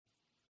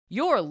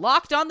You're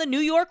Locked on the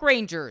New York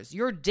Rangers,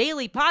 your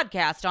daily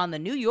podcast on the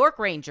New York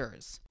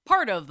Rangers.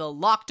 Part of the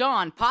Locked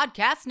On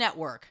Podcast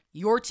Network,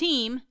 your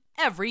team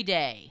every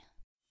day.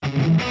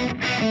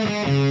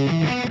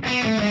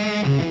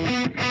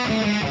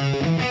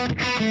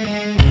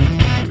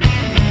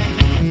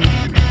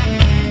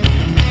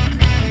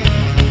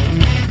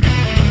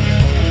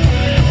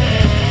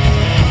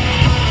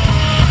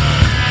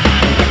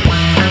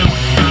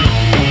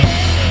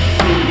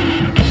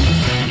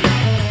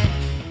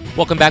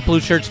 Welcome back, Blue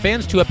Shirts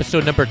fans, to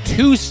episode number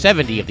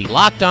 270 of the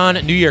Locked On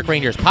New York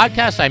Rangers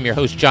podcast. I'm your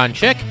host, John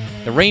Chick.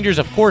 The Rangers,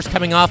 of course,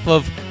 coming off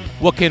of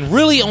what can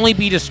really only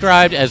be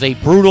described as a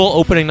brutal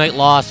opening night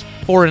loss,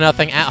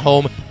 4-0 at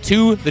home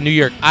to the New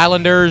York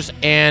Islanders.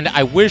 And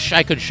I wish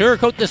I could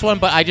sugarcoat this one,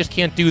 but I just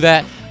can't do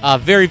that.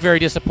 Very, very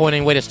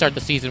disappointing way to start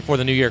the season for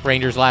the New York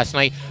Rangers last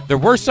night. There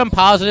were some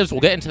positives. We'll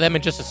get into them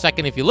in just a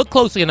second. If you look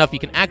closely enough, you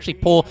can actually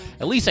pull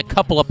at least a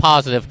couple of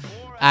positive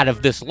out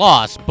of this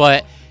loss.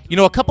 But you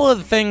know, a couple of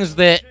the things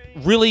that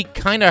really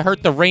kind of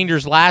hurt the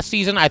Rangers last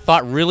season, I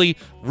thought really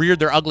reared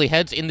their ugly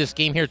heads in this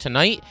game here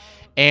tonight.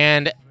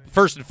 And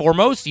first and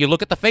foremost, you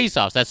look at the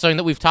faceoffs. That's something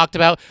that we've talked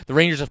about. The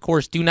Rangers, of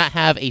course, do not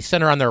have a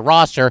center on their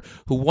roster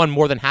who won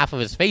more than half of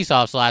his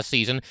faceoffs last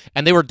season,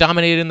 and they were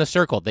dominated in the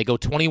circle. They go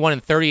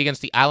 21-30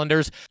 against the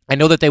Islanders. I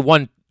know that they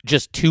won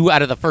just 2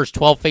 out of the first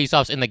 12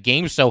 faceoffs in the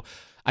game, so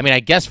I mean,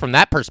 I guess from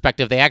that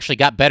perspective, they actually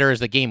got better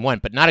as the game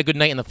went, but not a good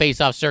night in the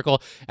faceoff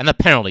circle. And the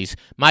penalties.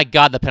 My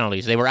God, the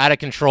penalties. They were out of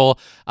control.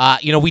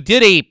 We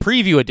did a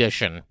preview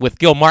edition with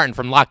Gil Martin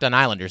from Locked On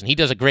Islanders, and he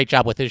does a great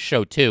job with his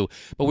show, too.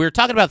 But we were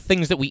talking about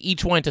things that we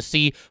each wanted to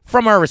see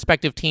from our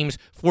respective teams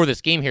for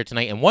this game here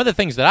tonight. And one of the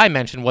things that I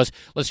mentioned was,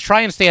 let's try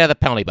and stay out of the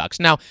penalty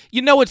box. Now,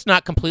 you know it's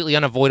not completely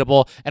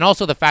unavoidable, and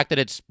also the fact that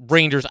it's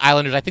Rangers,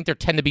 Islanders. I think there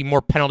tend to be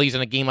more penalties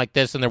in a game like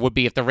this than there would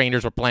be if the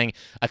Rangers were playing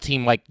a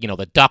team like,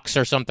 the Ducks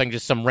or something,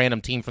 just some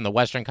random team from the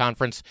Western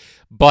Conference.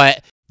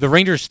 But the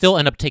Rangers still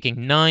end up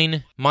taking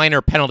 9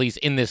 minor penalties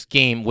in this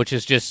game, which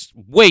is just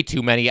way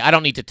too many. I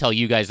don't need to tell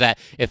you guys that.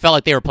 It felt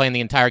like they were playing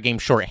the entire game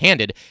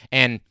shorthanded.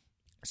 And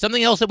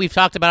something else that we've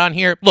talked about on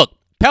here, look,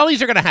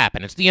 penalties are going to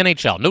happen. It's the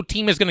NHL. No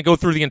team is going to go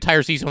through the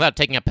entire season without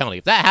taking a penalty.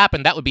 If that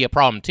happened, that would be a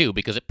problem too,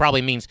 because it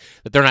probably means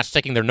that they're not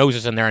sticking their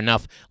noses in there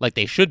enough like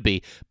they should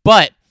be.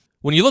 But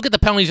when you look at the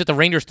penalties that the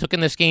Rangers took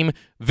in this game,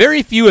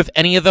 very few, if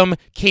any of them,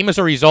 came as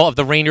a result of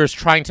the Rangers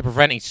trying to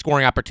prevent a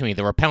scoring opportunity.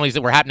 There were penalties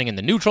that were happening in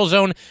the neutral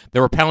zone.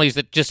 There were penalties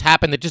that just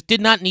happened that just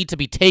did not need to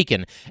be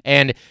taken.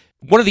 And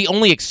one of the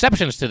only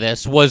exceptions to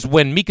this was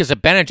when Mika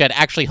Zibanejad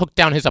actually hooked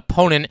down his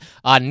opponent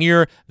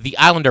near the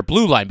Islander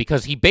blue line,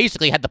 because he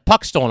basically had the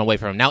puck stolen away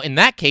from him. Now, in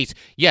that case,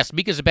 yes,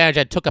 Mika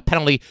Zibanejad took a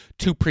penalty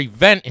to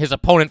prevent his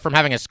opponent from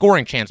having a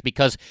scoring chance,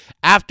 because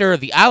after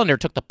the Islander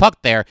took the puck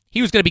there,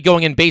 he was going to be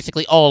going in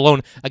basically all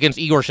alone against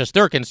Igor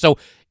Shesterkin. So,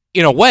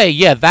 in a way,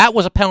 yeah, that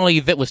was a penalty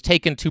that was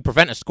taken to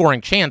prevent a scoring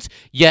chance,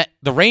 yet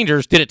the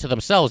Rangers did it to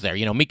themselves there.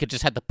 Mika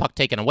just had the puck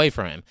taken away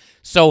from him.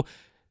 So,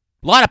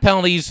 a lot of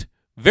penalties.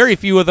 Very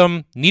few of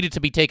them needed to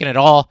be taken at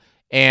all,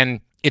 and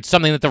it's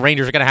something that the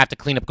Rangers are going to have to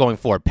clean up going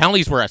forward.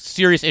 Penalties were a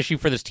serious issue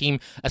for this team,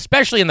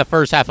 especially in the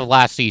first half of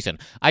last season.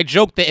 I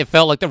joked that it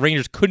felt like the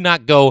Rangers could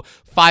not go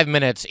 5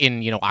 minutes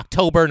in,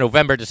 October,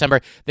 November,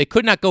 December. They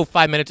could not go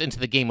 5 minutes into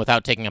the game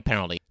without taking a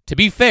penalty. To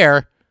be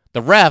fair,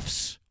 the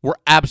refs were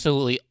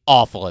absolutely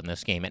awful in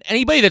this game. And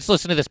anybody that's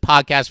listened to this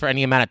podcast for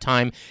any amount of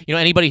time,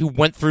 anybody who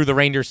went through the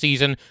Rangers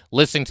season,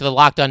 listening to the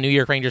Locked On New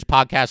York Rangers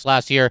podcast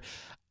last year,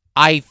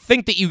 I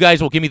think that you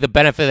guys will give me the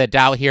benefit of the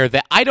doubt here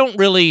that I don't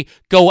really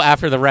go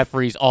after the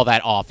referees all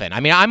that often. I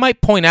mean, I might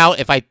point out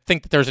if I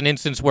think that there's an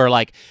instance where,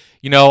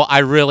 I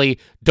really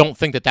don't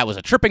think that was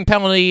a tripping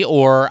penalty,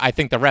 or I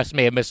think the refs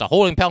may have missed a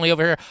holding penalty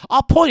over here.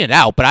 I'll point it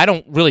out, but I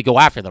don't really go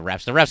after the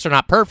refs. The refs are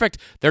not perfect.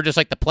 They're just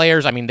like the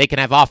players. I mean, they can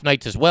have off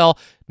nights as well.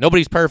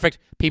 Nobody's perfect.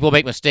 People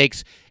make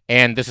mistakes,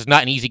 and this is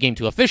not an easy game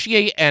to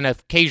officiate, and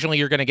occasionally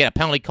you're going to get a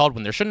penalty called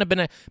when there shouldn't have been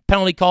a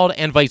penalty called,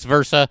 and vice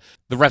versa.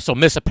 The refs will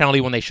miss a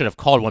penalty when they should have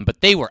called one,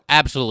 but they were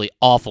absolutely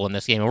awful in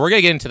this game, and we're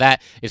going to get into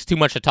that. It's too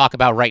much to talk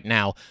about right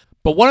now.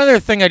 But one other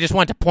thing I just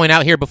want to point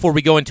out here before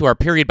we go into our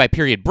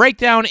period-by-period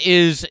breakdown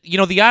is,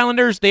 the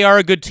Islanders, they are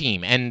a good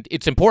team. And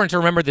it's important to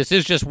remember this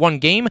is just one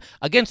game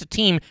against a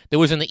team that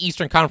was in the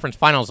Eastern Conference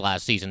Finals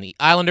last season. The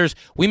Islanders,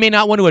 we may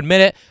not want to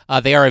admit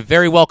it, they are a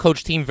very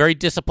well-coached team, very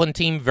disciplined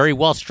team, very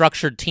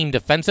well-structured team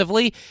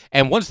defensively.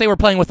 And once they were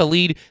playing with a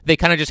lead, they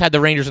kind of just had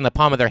the Rangers in the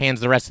palm of their hands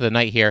the rest of the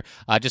night here.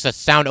 Just a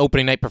sound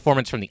opening night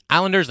performance from the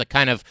Islanders, the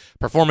kind of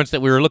performance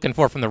that we were looking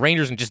for from the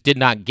Rangers and just did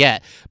not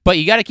get. But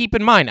you got to keep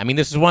in mind,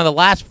 this is one of the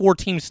last 4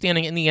 teams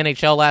standing in the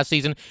NHL last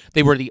season.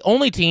 They were the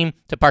only team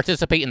to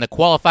participate in the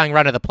qualifying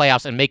round of the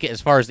playoffs and make it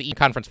as far as the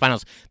conference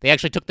finals. They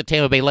actually took the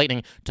Tampa Bay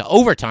Lightning to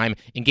overtime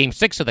in Game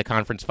 6 of the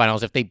conference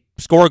finals. If they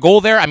score a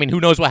goal there, who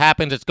knows what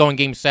happens? It's going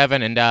Game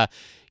 7, and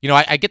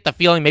I get the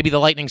feeling maybe the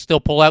Lightning still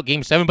pull out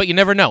Game 7, but you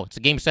never know. It's a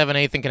Game 7,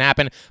 anything can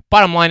happen.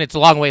 Bottom line, it's a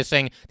long way of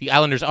saying the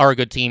Islanders are a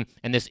good team,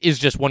 and this is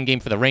just one game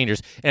for the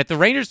Rangers. And if the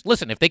Rangers,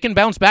 listen, if they can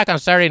bounce back on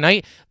Saturday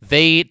night,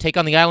 they take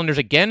on the Islanders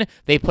again,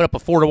 they put up a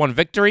 4-1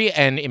 victory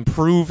and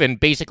improve in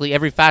basically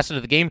every facet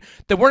of the game,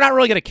 then we're not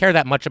really going to care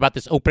that much about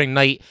this opening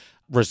night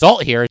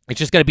result here. It's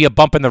just going to be a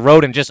bump in the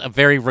road and just a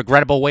very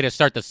regrettable way to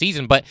start the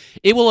season, but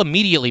it will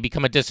immediately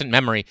become a distant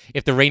memory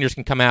if the Rangers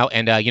can come out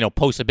and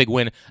post a big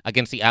win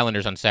against the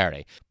Islanders on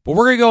Saturday. But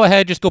we're going to go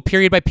ahead, just go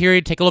period by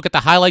period, take a look at the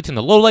highlights and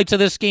the lowlights of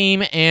this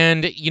game,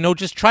 and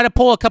just try to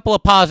pull a couple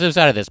of positives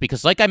out of this,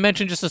 because like I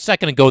mentioned just a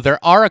second ago,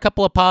 there are a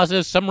couple of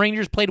positives. Some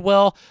Rangers played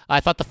well. I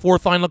thought the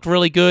fourth line looked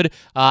really good.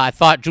 I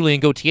thought Julien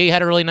Gauthier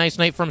had a really nice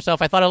night for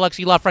himself. I thought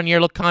Alexis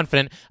Lafreniere looked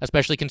confident,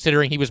 especially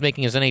considering he was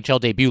making his NHL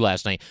debut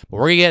last night. But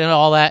we're going to get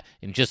into all that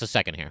in just a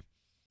second here.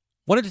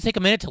 Wanted to take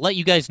a minute to let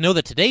you guys know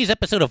that today's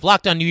episode of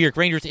Locked On New York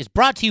Rangers is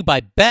brought to you by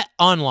Bet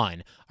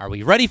Online. Are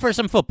we ready for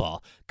some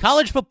football?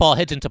 College football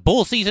heads into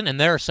bowl season, and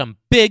there are some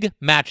big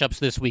matchups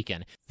this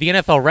weekend. The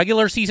NFL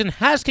regular season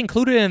has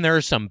concluded, and there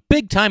are some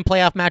big-time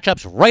playoff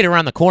matchups right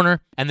around the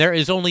corner, and there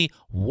is only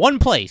one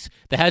place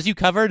that has you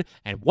covered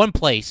and one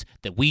place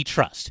that we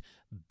trust: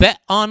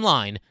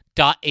 betonline.ag.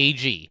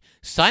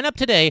 Sign up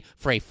today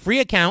for a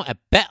free account at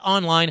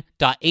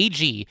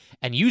betonline.ag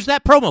and use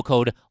that promo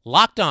code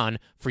LOCKEDON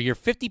for your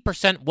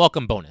 50%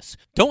 welcome bonus.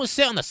 Don't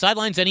sit on the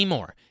sidelines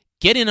anymore.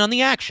 Get in on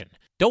the action.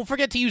 Don't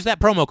forget to use that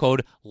promo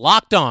code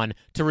LOCKEDON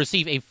to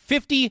receive a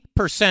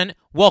 50%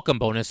 welcome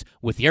bonus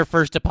with your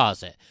first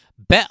deposit.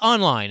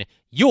 BetOnline,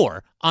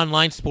 your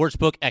online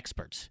sportsbook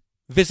experts.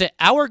 Visit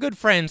our good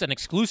friends and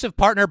exclusive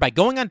partner by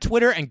going on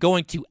Twitter and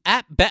going to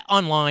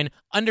 @betonline_AG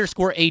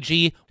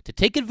to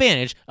take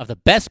advantage of the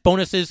best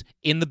bonuses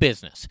in the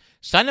business.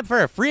 Sign up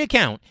for a free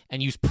account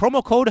and use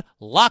promo code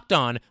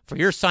LOCKEDON for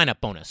your sign-up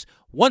bonus.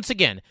 Once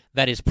again,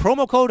 that is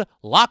promo code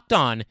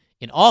LOCKEDON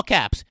in all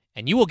caps,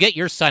 and you will get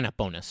your sign-up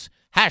bonus.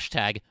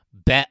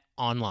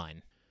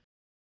 #BetOnline.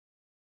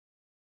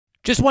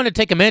 Just wanted to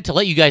take a minute to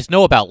let you guys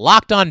know about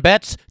Locked On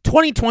Bets.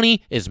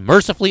 2020 is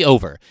mercifully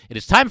over. It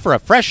is time for a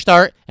fresh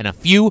start and a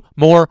few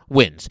more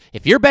wins.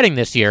 If you're betting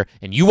this year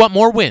and you want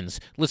more wins,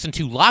 listen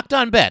to Locked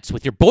On Bets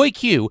with your boy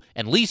Q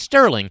and Lee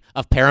Sterling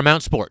of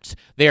Paramount Sports.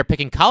 They are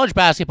picking college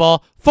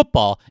basketball,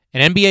 football,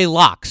 and NBA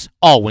locks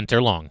all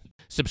winter long.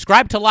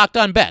 Subscribe to Locked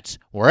On Bets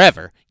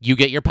wherever you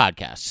get your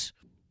podcasts.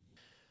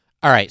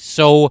 All right,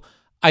 so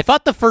I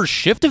thought the first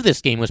shift of this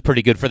game was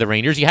pretty good for the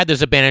Rangers. You had the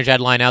Zibanejad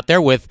line out there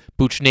with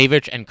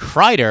Buchnevich and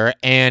Kreider,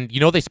 and,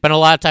 they spent a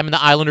lot of time in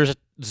the Islanders'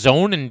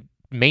 zone and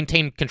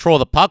maintained control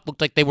of the puck.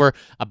 Looked like they were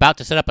about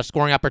to set up a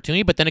scoring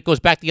opportunity, but then it goes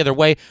back the other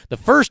way. The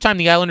first time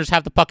the Islanders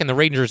have the puck in the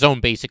Rangers' zone,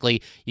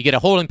 basically, you get a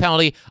holding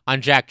penalty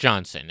on Jack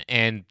Johnson,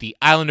 and the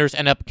Islanders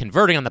end up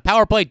converting on the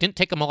power play. Didn't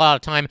take them a lot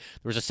of time.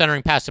 There was a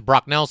centering pass to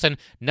Brock Nelson.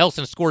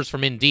 Nelson scores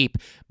from in deep,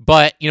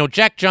 but,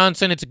 Jack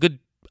Johnson, it's a good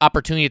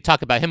opportunity to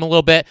talk about him a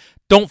little bit.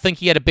 Don't think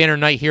he had a banner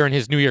night here in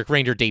his New York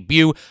Ranger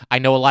debut. I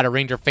know a lot of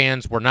Ranger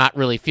fans were not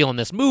really feeling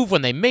this move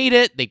when they made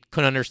it. They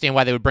couldn't understand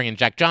why they would bring in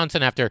Jack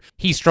Johnson after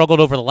he struggled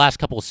over the last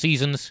couple of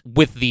seasons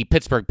with the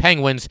Pittsburgh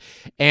Penguins.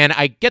 And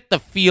I get the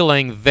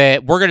feeling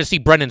that we're going to see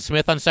Brendan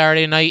Smith on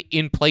Saturday night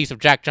in place of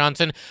Jack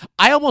Johnson.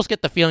 I almost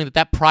get the feeling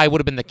that probably would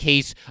have been the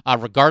case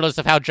regardless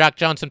of how Jack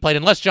Johnson played,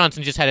 unless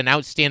Johnson just had an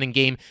outstanding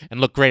game and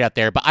looked great out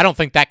there. But I don't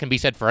think that can be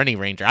said for any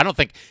Ranger. I don't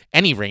think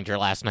any Ranger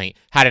last night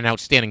had an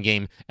outstanding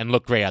game and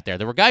looked great out there.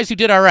 There were guys who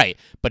did all right,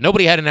 but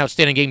nobody had an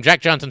outstanding game.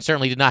 Jack Johnson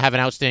certainly did not have an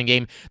outstanding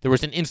game. There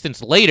was an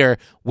instance later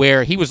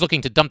where he was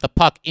looking to dump the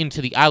puck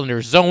into the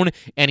Islanders' zone,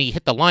 and he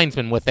hit the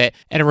linesman with it,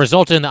 and it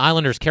resulted in the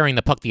Islanders carrying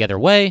the puck the other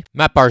way.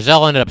 Matt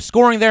Barzal ended up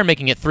scoring there,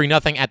 making it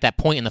 3-0 at that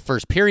point in the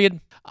first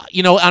period.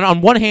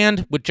 On one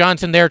hand, with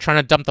Johnson there trying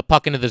to dump the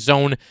puck into the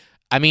zone,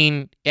 I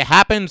mean, it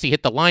happens. He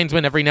hit the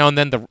linesman. Every now and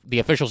then the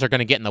officials are going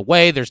to get in the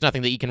way. There's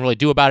nothing that you can really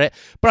do about it.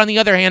 But on the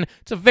other hand,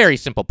 it's a very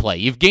simple play.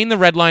 You've gained the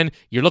red line.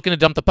 You're looking to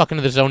dump the puck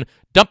into the zone.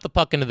 Dump the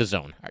puck into the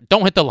zone.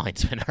 Don't hit the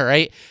linesman, all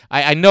right?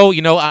 I know,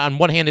 on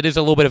one hand, it is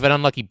a little bit of an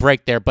unlucky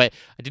break there, but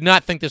I do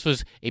not think this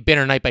was a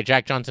banner night by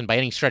Jack Johnson by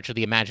any stretch of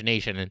the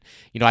imagination. And,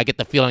 I get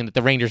the feeling that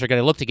the Rangers are going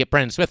to look to get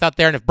Brendan Smith out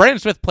there. And if Brendan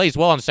Smith plays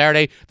well on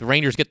Saturday, the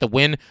Rangers get the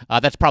win.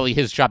 That's probably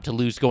his job to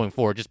lose going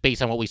forward, just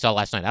based on what we saw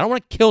last night. I don't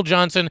want to kill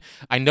Johnson.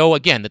 I know,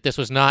 again, that this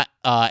was not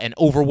an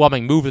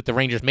overwhelming move that the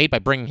Rangers made by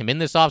bringing him in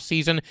this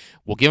offseason.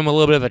 We'll give him a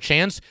little bit of a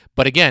chance.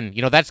 But again,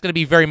 that's going to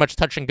be very much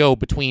touch and go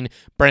between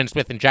Brendan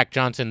Smith and Jack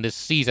Johnson this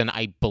season,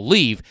 I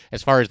believe,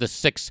 as far as the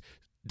 6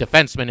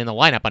 defensemen in the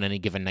lineup on any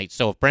given night.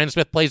 So if Brendan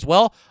Smith plays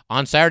well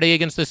on Saturday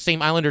against this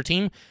same Islander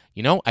team,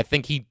 I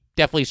think he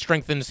definitely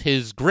strengthens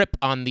his grip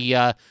on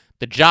the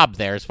job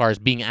there as far as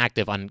being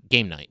active on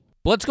game night.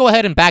 But let's go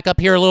ahead and back up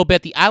here a little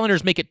bit. The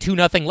Islanders make it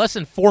 2-0, less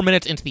than 4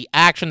 minutes into the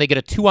action. They get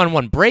a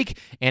 2-on-1 break,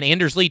 and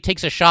Anders Lee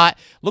takes a shot.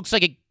 Looks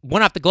like it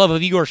went off the glove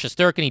of Igor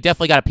Shesterkin. He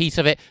definitely got a piece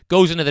of it,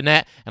 goes into the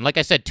net, and like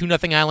I said,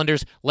 2-0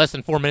 Islanders, less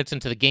than 4 minutes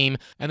into the game.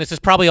 And this is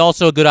probably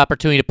also a good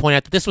opportunity to point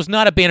out that this was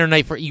not a banner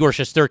night for Igor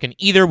Shesterkin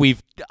either.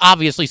 We've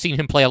obviously seen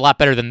him play a lot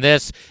better than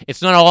this.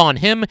 It's not all on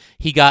him.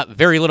 He got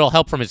very little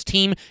help from his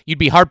team. You'd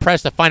be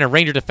hard-pressed to find a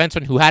Ranger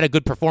defenseman who had a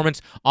good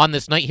performance on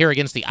this night here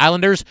against the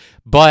Islanders,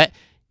 but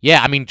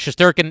yeah, I mean,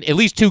 Shesterkin, at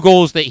least 2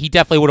 goals that he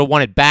definitely would have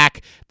wanted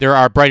back. There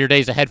are brighter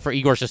days ahead for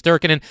Igor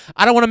Shesterkin, and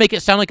I don't want to make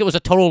it sound like it was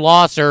a total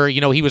loss or,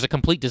 he was a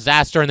complete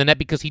disaster in the net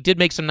because he did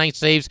make some nice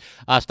saves,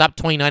 stopped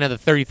 29 of the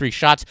 33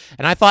 shots,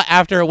 and I thought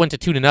after it went to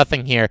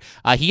 2-0 here,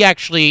 he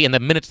actually, in the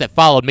minutes that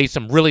followed, made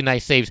some really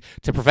nice saves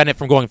to prevent it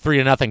from going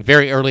 3-0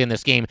 very early in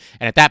this game,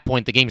 and at that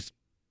point, the game's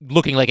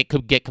looking like it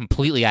could get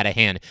completely out of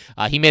hand.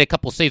 He made a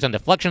couple saves on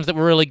deflections that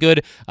were really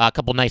good, a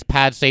couple nice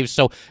pad saves,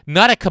 so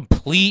not a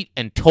complete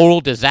and total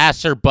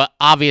disaster, but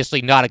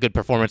obviously not a good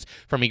performance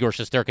from Igor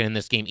Shesterkin in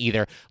this game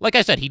either. Like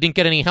I said, he didn't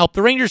get any help.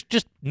 The Rangers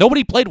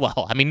nobody played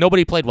well. I mean,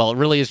 nobody played well. It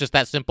really is just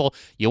that simple.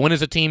 You win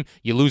as a team,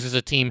 you lose as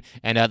a team,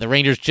 and the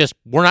Rangers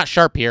were not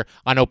sharp here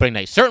on opening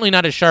night. Certainly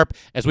not as sharp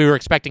as we were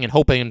expecting and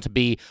hoping them to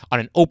be on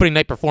an opening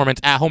night performance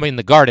at home in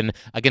the Garden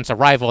against a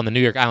rival in the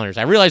New York Islanders.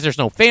 I realize there's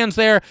no fans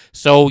there,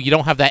 so you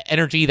don't have that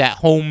energy, that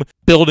home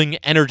building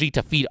energy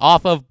to feed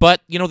off of, but,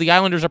 the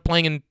Islanders are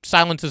playing in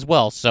silence as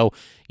well, so,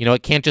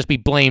 it can't just be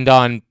blamed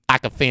on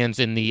lack of fans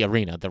in the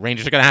arena. The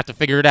Rangers are going to have to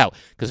figure it out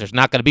because there's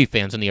not going to be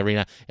fans in the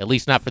arena, at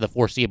least not for the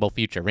foreseeable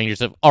future. Rangers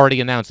have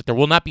already announced that there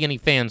will not be any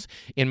fans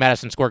in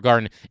Madison Square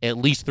Garden at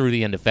least through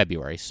the end of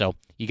February, so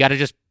you got to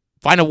just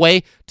find a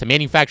way to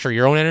manufacture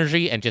your own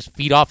energy and just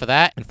feed off of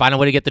that and find a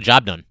way to get the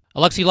job done.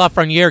 Alexis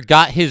Lafreniere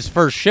got his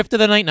first shift of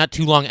the night not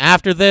too long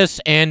after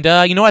this, and,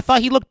 I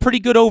thought he looked pretty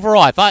good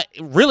overall. I thought,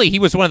 really, he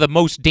was one of the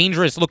most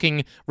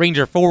dangerous-looking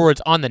Ranger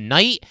forwards on the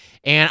night,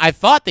 and I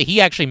thought that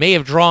he actually may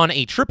have drawn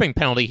a tripping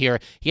penalty here.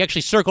 He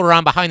actually circled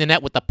around behind the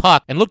net with the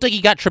puck, and looked like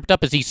he got tripped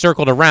up as he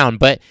circled around,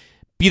 but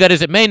be that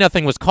as it may,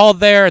 nothing was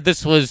called there.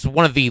 This was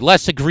one of the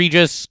less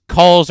egregious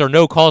calls or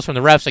no calls from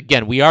the refs.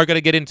 Again, we are going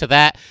to get into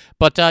that.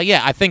 But,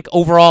 I think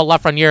overall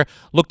Lafreniere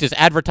looked as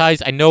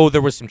advertised. I know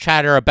there was some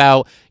chatter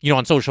about,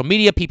 on social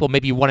media, people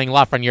maybe wanting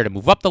Lafreniere to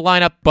move up the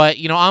lineup. But,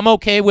 I'm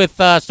okay with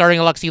starting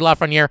Alexis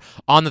Lafreniere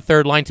on the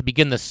third line to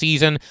begin the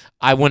season.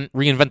 I wouldn't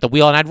reinvent the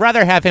wheel, and I'd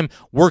rather have him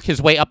work his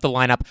way up the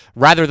lineup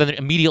rather than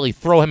immediately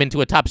throw him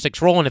into a top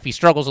 6 role. And if he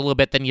struggles a little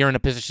bit, then you're in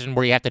a position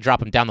where you have to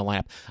drop him down the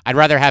lineup. I'd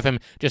rather have him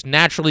just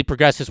naturally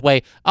progress his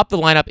way up the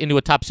lineup into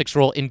a top 6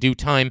 role in due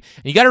time.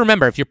 And you got to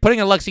remember, if you're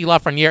putting Alexis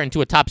Lafreniere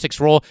into a top 6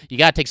 role, you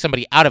got to take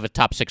somebody out of a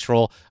top 6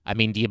 role. I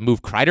mean, do you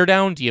move Kreider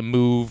down? Do you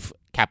move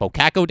Capo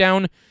Caco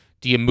down?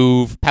 Do you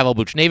move Pavel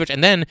Buchnevich?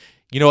 And then,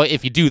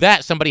 if you do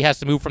that, somebody has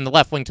to move from the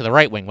left wing to the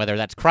right wing, whether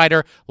that's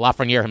Kreider,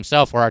 Lafreniere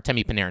himself, or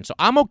Artemi Panarin. So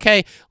I'm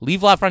okay. Leave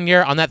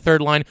Lafreniere on that third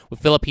line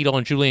with Philip Chytil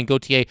and Julien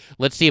Gauthier.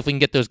 Let's see if we can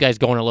get those guys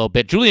going a little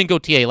bit. Julien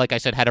Gauthier, like I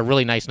said, had a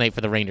really nice night for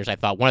the Rangers. I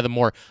thought one of the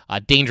more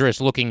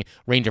dangerous-looking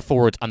Ranger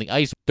forwards on the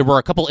ice. There were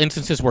a couple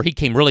instances where he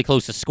came really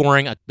close to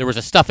scoring. There was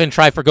a stuff-in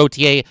try for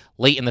Gauthier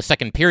late in the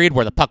second period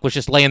where the puck was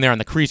just laying there on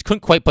the crease.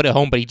 Couldn't quite put it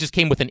home, but he just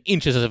came within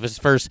inches of his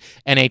first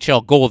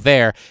NHL goal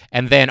there.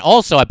 And then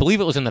also, I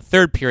believe it was in the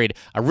third period,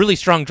 a really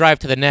strong drive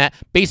to the net,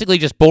 basically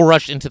just bull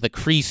rushed into the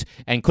crease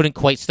and couldn't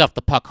quite stuff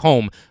the puck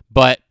home.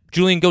 But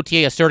Julien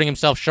Gauthier asserting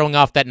himself, showing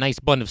off that nice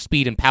blend of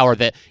speed and power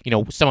that,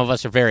 some of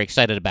us are very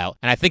excited about.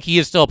 And I think he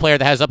is still a player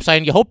that has upside,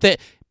 and you hope that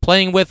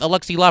playing with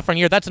Alexis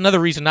Lafreniere, that's another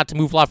reason not to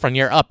move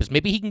Lafreniere up, is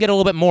maybe he can get a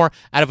little bit more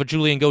out of a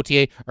Julien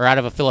Gauthier or out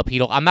of a Philip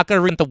Chytil. I'm not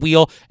going to reinvent the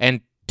wheel and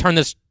turn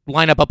this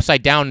lineup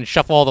upside down and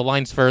shuffle all the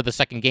lines for the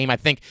second game. I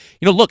think,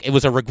 look, it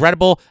was a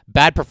regrettable,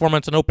 bad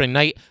performance on opening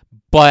night,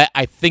 but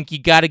I think you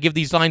got to give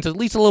these lines at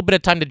least a little bit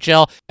of time to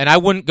gel, and I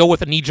wouldn't go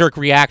with a knee-jerk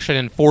reaction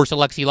and force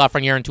Alexis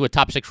Lafreniere into a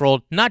top 6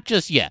 role, not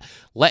just yet.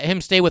 Let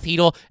him stay with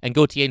Chytil and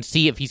Gauthier and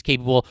see if he's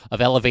capable of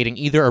elevating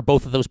either or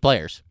both of those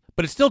players.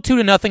 But it's still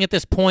 2-0 at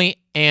this point,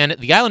 and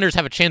the Islanders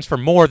have a chance for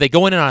more. They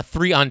go in on a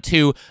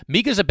 3-on-2.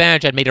 Mika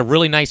Zibanejad made a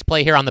really nice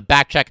play here on the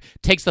back check,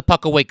 takes the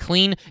puck away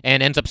clean,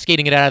 and ends up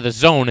skating it out of the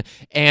zone.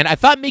 And I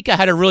thought Mika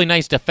had a really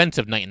nice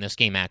defensive night in this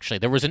game, actually.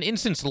 There was an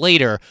instance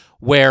later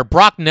where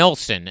Brock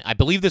Nelson, I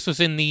believe this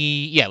was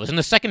it was in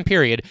the second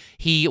period,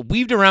 he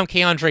weaved around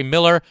K'Andre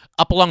Miller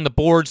up along the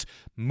boards,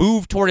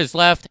 moved toward his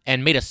left,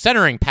 and made a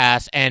centering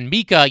pass, and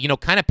Mika,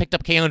 kind of picked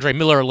up K'Andre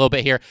Miller a little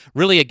bit here.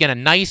 Really, again, a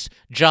nice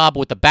job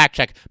with the back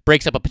check,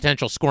 breaks up a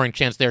potential scoring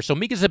chance there. So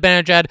Mika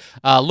Zibanejad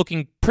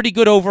looking pretty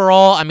good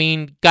overall. I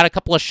mean, got a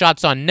couple of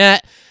shots on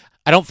net.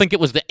 I don't think it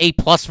was the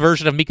A-plus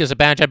version of Mika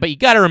Zibanejad, but you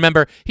got to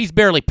remember, he's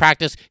barely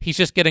practiced. He's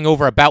just getting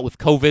over a bout with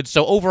COVID.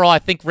 So overall, I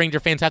think Ranger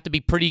fans have to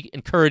be pretty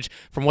encouraged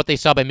from what they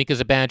saw by Mika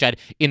Zibanejad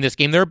in this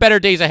game. There are better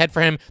days ahead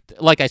for him.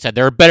 Like I said,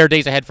 there are better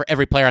days ahead for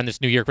every player on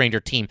this New York Ranger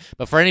team.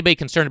 But for anybody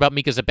concerned about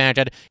Mika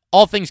Zibanejad,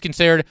 all things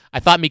considered, I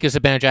thought Mika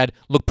Zibanejad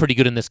looked pretty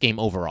good in this game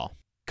overall.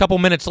 Couple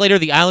minutes later,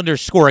 the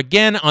Islanders score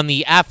again on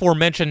the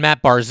aforementioned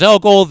Matt Barzal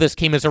goal. This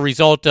came as a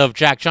result of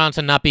Jack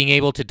Johnson not being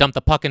able to dump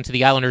the puck into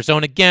the Islanders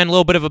zone. Again, a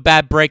little bit of a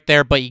bad break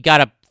there, but you got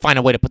to find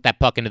a way to put that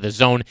puck into the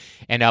zone.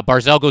 And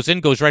Barzal goes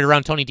in, goes right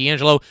around Tony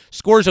DeAngelo,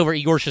 scores over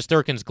Igor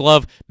Shesterkin's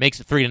glove, makes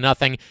it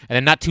 3-0. And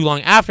then not too long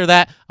after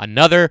that,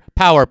 another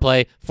power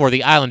play for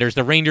the Islanders.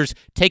 The Rangers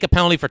take a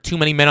penalty for too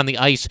many men on the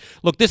ice.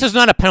 Look, this is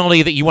not a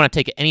penalty that you want to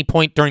take at any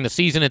point during the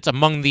season. It's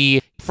among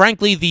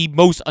frankly, the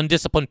most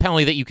undisciplined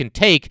penalty that you can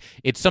take.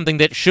 It's something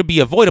that should be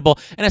avoidable,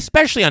 and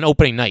especially on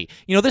opening night.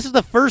 This is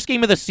the first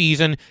game of the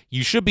season.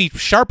 You should be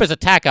sharp as a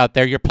tack out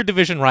there. You're a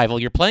division rival.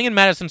 You're playing in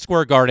Madison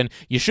Square Garden.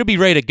 You should be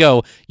ready to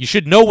go. You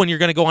should know when you're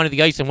going to go onto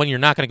the ice and when you're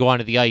not going to go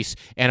onto the ice.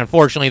 And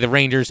unfortunately, the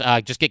Rangers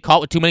just get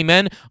caught with too many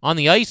men on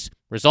the ice.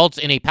 Results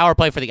in a power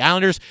play for the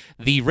Islanders.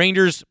 The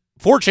Rangers,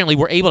 fortunately,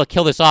 were able to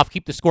kill this off,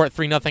 keep the score at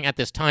 3-0 at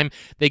this time.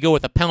 They go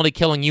with a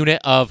penalty-killing unit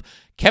of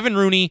Kevin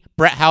Rooney,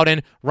 Brett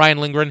Howden, Ryan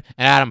Lindgren,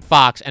 and Adam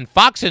Fox. And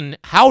Fox and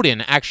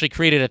Howden actually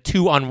created a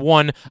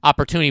 2-on-1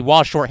 opportunity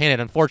while shorthanded.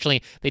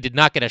 Unfortunately, they did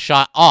not get a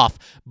shot off.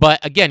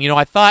 But again,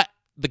 I thought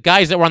the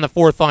guys that were on the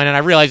fourth line, and I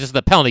realize this is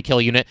the penalty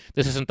kill unit,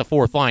 this isn't the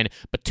fourth line,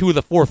 but two of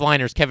the fourth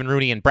liners, Kevin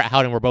Rooney and Brett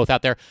Howden, were both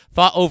out there.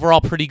 Thought overall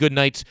pretty good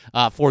nights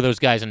for those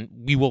guys, and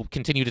we will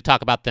continue to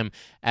talk about them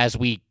as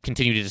we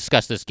continue to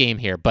discuss this game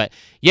here. But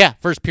yeah,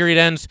 first period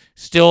ends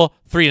still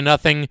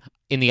 3-0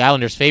 in the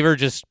Islanders' favor.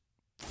 Just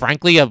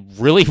frankly, a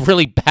really,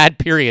 really bad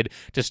period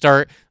to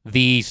start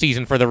the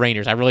season for the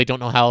Rangers. I really don't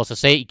know how else to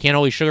say it. You can't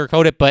always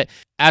sugarcoat it, but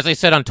as I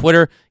said on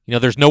Twitter,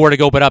 there's nowhere to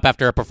go but up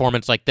after a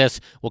performance like this.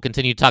 We'll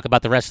continue to talk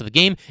about the rest of the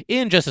game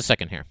in just a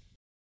second here.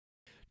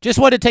 Just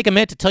wanted to take a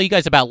minute to tell you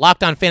guys about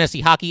Locked On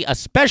Fantasy Hockey,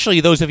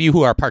 especially those of you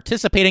who are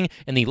participating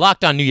in the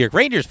Locked On New York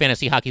Rangers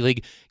Fantasy Hockey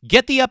League.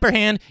 Get the upper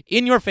hand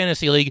in your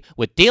fantasy league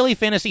with daily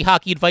fantasy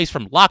hockey advice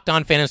from Locked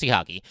On Fantasy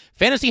Hockey.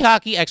 Fantasy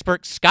hockey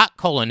expert Scott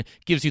Cullen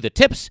gives you the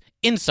tips,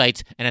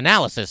 insights, and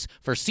analysis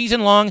for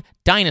season-long,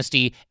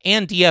 dynasty,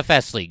 and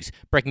DFS leagues,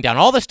 breaking down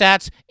all the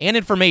stats and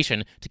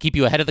information to keep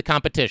you ahead of the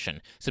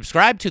competition.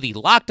 Subscribe to the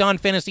Locked On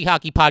Fantasy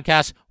Hockey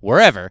podcast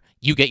wherever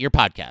you get your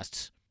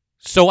podcasts.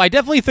 So I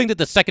definitely think that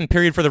the second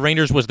period for the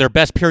Rangers was their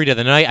best period of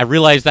the night. I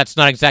realize that's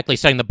not exactly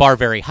setting the bar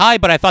very high,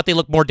 but I thought they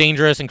looked more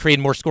dangerous and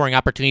created more scoring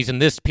opportunities in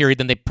this period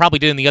than they probably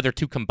did in the other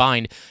two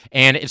combined.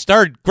 And it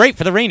started great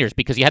for the Rangers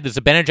because you had the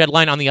Zibanejad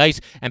line on the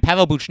ice, and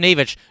Pavel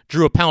Buchnevich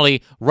drew a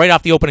penalty right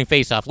off the opening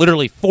faceoff.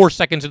 Literally 4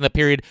 seconds in the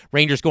period,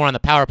 Rangers going on the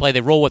power play.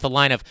 They roll with a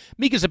line of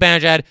Mika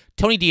Zibanejad,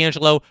 Tony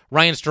DeAngelo,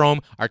 Ryan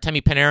Strome,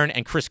 Artemi Panarin,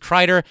 and Chris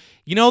Kreider.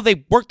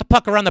 They worked the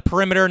puck around the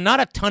perimeter. Not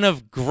a ton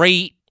of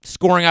great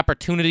scoring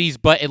opportunities,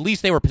 but at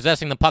least they were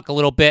possessing the puck a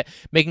little bit,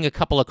 making a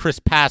couple of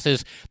crisp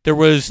passes. There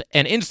was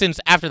an instance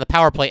after the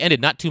power play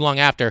ended, not too long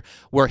after,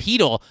 where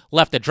Hedl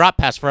left a drop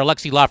pass for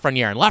Alexis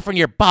Lafreniere, and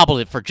Lafreniere bobbled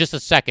it for just a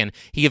second.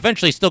 He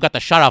eventually still got the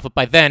shot off, but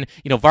by then,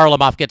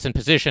 Varlamov gets in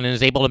position and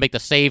is able to make the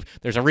save.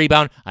 There's a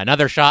rebound,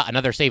 another shot,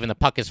 another save, and the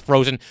puck is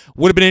frozen.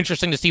 Would have been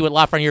interesting to see what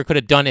Lafreniere could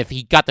have done if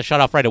he got the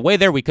shot off right away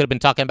there. We could have been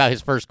talking about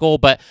his first goal,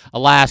 but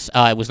alas,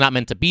 it was not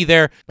meant to be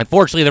there.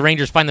 Unfortunately, the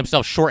Rangers find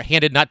themselves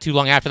shorthanded not too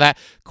long after that.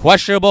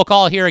 Questionable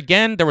call here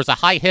again. There was a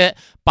high hit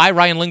by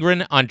Ryan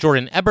Lindgren on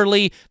Jordan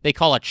Eberle. They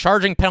call a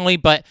charging penalty,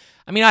 but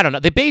I don't know.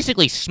 They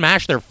basically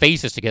smashed their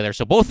faces together,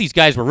 so both these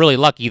guys were really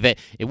lucky that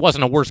it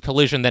wasn't a worse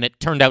collision than it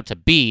turned out to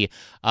be,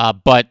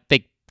 but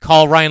they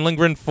call Ryan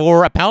Lindgren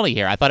for a penalty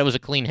here. I thought it was a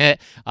clean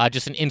hit,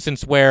 just an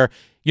instance where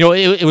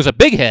it was a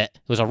big hit.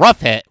 It was a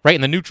rough hit right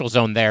in the neutral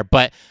zone there.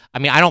 But,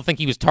 I don't think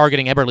he was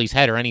targeting Eberle's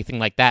head or anything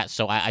like that,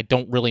 so I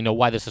don't really know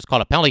why this is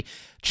called a penalty.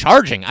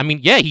 Charging.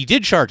 Yeah, he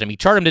did charge him. He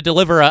charged him to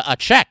deliver a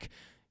check.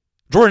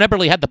 Jordan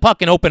Eberle had the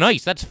puck in open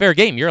ice. That's fair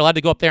game. You're allowed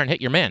to go up there and hit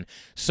your man.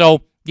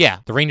 So, yeah,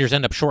 the Rangers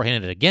end up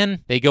shorthanded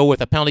again. They go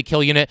with a penalty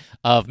kill unit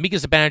of Mika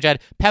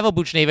Zibanejad, Pavel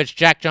Buchnevich,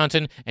 Jack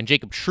Johnson, and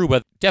Jacob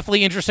Trouba.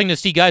 Definitely interesting to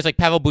see guys like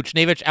Pavel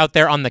Buchnevich out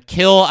there on the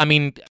kill.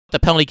 The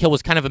penalty kill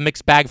was kind of a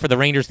mixed bag for the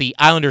Rangers. The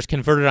Islanders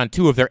converted on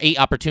 2 of their 8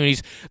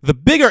 opportunities. The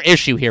bigger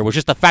issue here was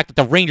just the fact that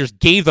the Rangers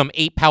gave them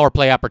 8 power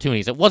play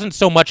opportunities. It wasn't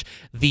so much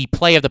the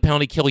play of the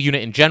penalty kill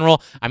unit in general.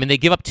 They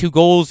give up 2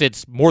 goals.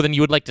 It's more than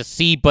you would like to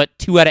see, but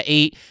 2 out of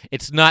 8,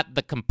 it's not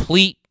the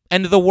complete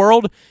end of the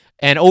world.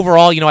 And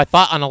overall, I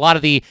thought on a lot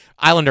of the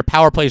Islander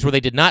power plays where they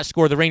did not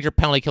score, the Ranger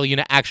penalty kill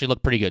unit actually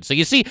looked pretty good. So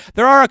you see,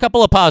 there are a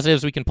couple of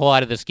positives we can pull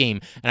out of this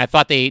game, and I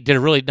thought they did a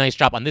really nice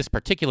job on this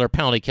particular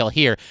penalty kill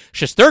here.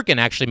 Shesterkin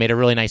actually made a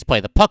really nice play.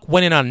 The puck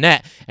went in on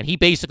net, and he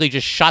basically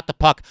just shot the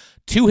puck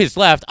to his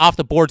left, off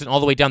the boards, and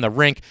all the way down the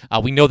rink.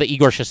 We know that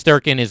Igor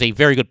Shesterkin is a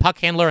very good puck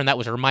handler, and that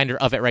was a reminder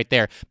of it right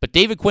there. But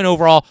David Quinn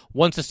overall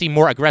wants to see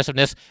more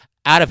aggressiveness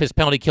out of his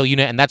penalty kill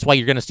unit, and that's why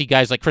you're going to see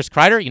guys like Chris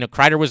Kreider.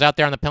 Kreider was out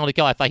there on the penalty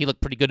kill. I thought he looked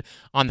pretty good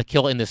on the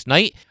kill in this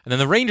night. And then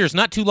the Rangers,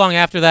 not too long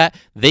after that,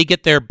 they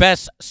get their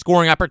best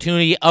scoring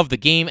opportunity of the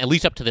game, at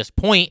least up to this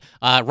point.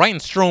 Ryan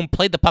Strome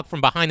played the puck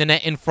from behind the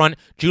net in front.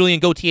 Julien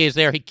Gauthier is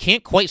there. He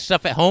can't quite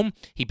stuff it home.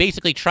 He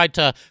basically tried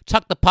to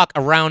tuck the puck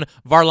around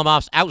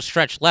Varlamov's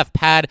outstretched left left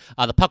pad.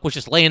 The puck was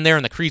just laying there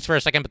in the crease for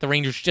a second, but the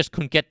Rangers just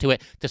couldn't get to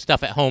it to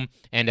stuff at home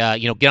and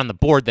get on the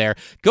board there.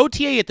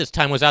 Gauthier at this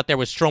time was out there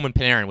with Strome and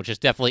Panarin, which is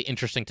definitely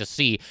interesting to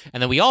see.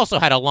 And then we also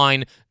had a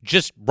line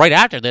just right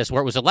after this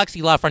where it was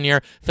Alexis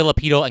Lafreniere,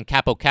 Filipino, and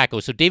Capo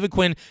Caco. So David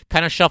Quinn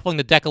kind of shuffling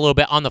the deck a little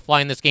bit on the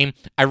fly in this game.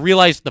 I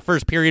realized the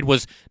first period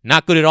was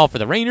not good at all for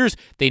the Rangers.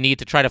 They need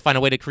to try to find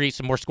a way to create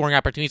some more scoring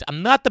opportunities.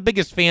 I'm not the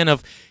biggest fan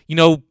of,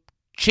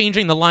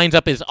 changing the lines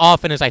up as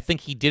often as I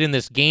think he did in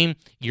this game.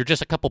 You're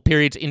just a couple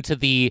periods into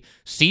the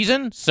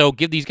season, so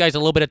give these guys a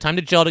little bit of time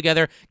to gel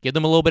together, give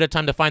them a little bit of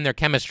time to find their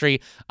chemistry.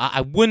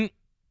 I wouldn't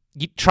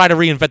try to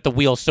reinvent the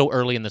wheel so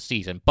early in the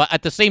season. But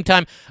at the same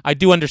time, I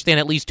do understand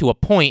at least to a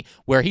point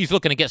where he's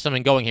looking to get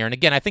something going here. And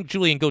again, I think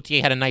Julien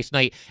Gauthier had a nice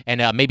night,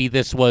 and maybe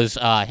this was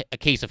a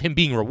case of him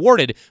being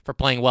rewarded for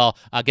playing well,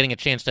 getting a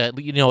chance to, at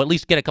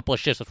least get a couple of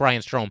shifts with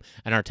Ryan Strome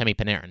and Artemi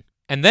Panarin.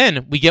 And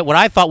then we get what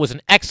I thought was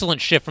an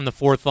excellent shift from the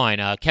fourth line.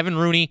 Kevin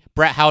Rooney,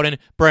 Brett Howden,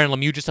 Brian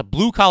Lemieux, just a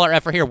blue-collar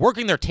effort here,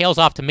 working their tails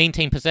off to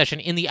maintain possession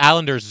in the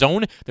Islanders'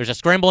 zone. There's a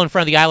scramble in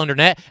front of the Islander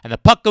net, and the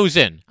puck goes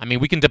in. I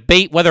mean, we can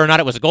debate whether or not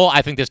it was a goal.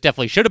 I think this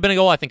definitely should have been a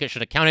goal. I think it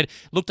should have counted.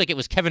 Looked like it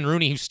was Kevin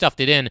Rooney who stuffed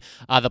it in.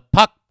 The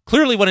puck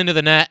clearly went into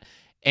the net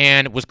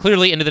and was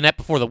clearly into the net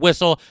before the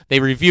whistle.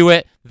 They review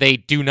it. They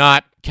do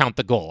not count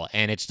the goal,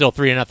 and it's still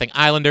 3-0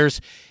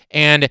 Islanders.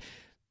 And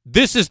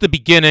this is the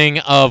beginning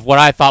of what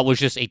I thought was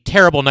just a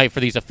terrible night for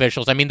these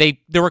officials. I mean,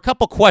 there were a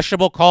couple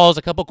questionable calls,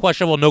 a couple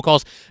questionable no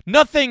calls.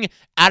 Nothing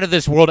out of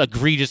this world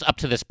egregious up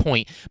to this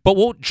point. But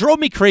what drove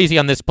me crazy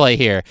on this play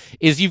here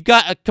is you've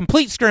got a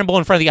complete scramble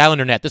in front of the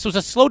Islander net. This was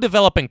a slow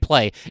developing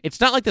play. It's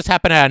not like this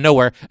happened out of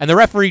nowhere, and the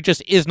referee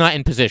just is not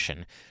in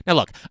position. Now,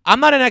 look, I'm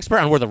not an expert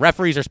on where the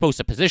referees are supposed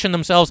to position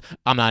themselves.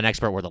 I'm not an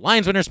expert where the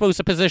linesmen are supposed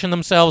to position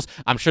themselves.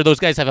 I'm sure those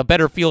guys have a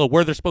better feel of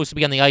where they're supposed to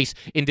be on the ice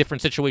in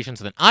different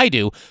situations than I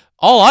do.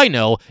 All I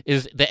know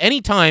is that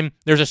anytime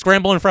there's a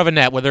scramble in front of a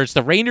net, whether it's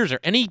the Rangers or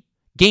any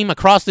game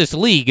across this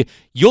league,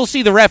 you'll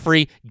see the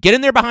referee get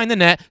in there behind the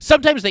net.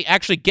 Sometimes they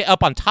actually get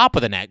up on top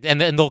of the net, and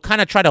then they'll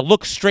kind of try to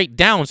look straight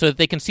down so that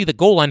they can see the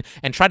goal line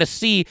and try to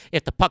see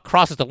if the puck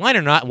crosses the line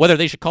or not, whether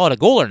they should call it a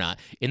goal or not.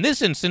 In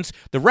this instance,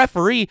 the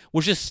referee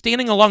was just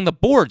standing along the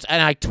boards,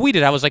 and I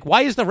tweeted, I was like,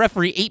 why is the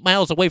referee 8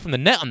 miles away from the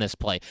net on this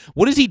play?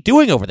 What is he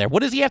doing over there?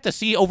 What does he have to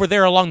see over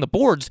there along the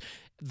boards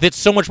that's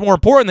so much more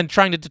important than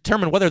trying to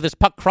determine whether this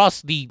puck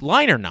crossed the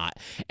line or not?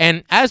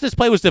 And as this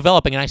play was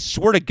developing, and I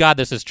swear to God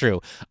this is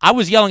true, I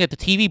was yelling at the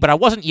TV, but I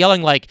wasn't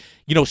yelling like,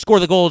 score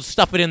the goal,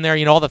 stuff it in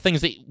there, all the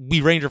things that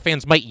we Ranger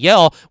fans might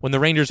yell when the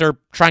Rangers are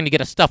trying to get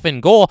a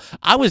stuff-in goal.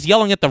 I was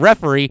yelling at the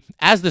referee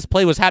as this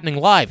play was happening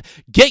live.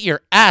 Get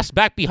your ass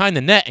back behind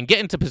the net and get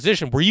into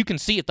position where you can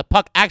see if the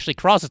puck actually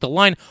crosses the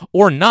line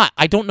or not.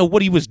 I don't know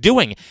what he was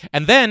doing.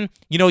 And then,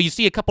 you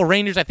see a couple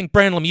Rangers, I think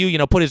Brian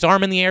Lemieux, put his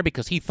arm in the air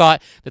because he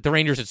thought that the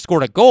Rangers had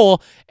scored a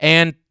goal,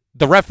 and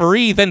the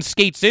referee then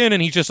skates in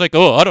and he's just like,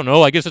 oh, I don't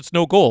know, I guess it's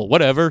no goal,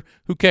 whatever,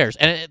 who cares?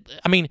 And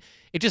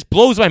it just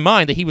blows my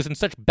mind that he was in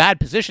such bad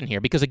position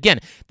here because, again,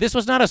 this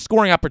was not a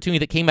scoring opportunity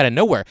that came out of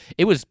nowhere.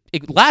 It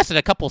lasted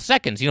a couple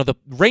seconds. The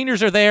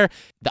Rangers are there,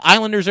 the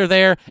Islanders are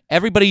there,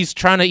 everybody's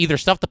trying to either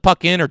stuff the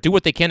puck in or do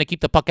what they can to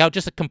keep the puck out,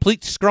 just a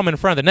complete scrum in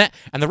front of the net,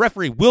 and the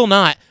referee will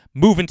not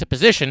move into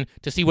position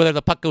to see whether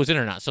the puck goes in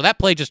or not. So that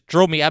play just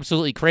drove me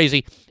absolutely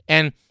crazy.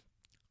 And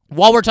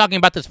while we're talking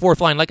about this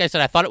fourth line, like I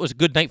said, I thought it was a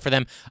good night for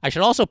them. I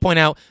should also point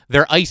out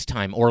their ice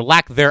time, or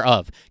lack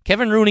thereof.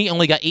 Kevin Rooney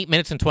only got 8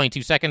 minutes and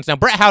 22 seconds. Now,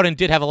 Brett Howden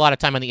did have a lot of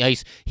time on the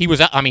ice. He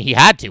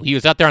had to. He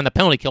was out there on the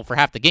penalty kill for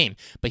half the game.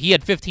 But he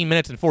had 15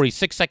 minutes and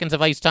 46 seconds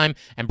of ice time,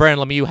 and Brian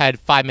Lemieux had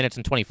 5 minutes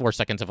and 24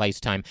 seconds of ice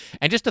time.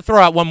 And just to throw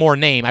out one more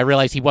name, I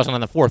realized he wasn't on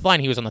the fourth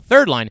line. He was on the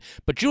third line.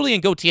 But Julien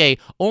Gauthier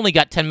only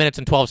got 10 minutes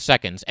and 12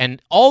 seconds.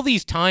 And all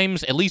these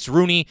times, at least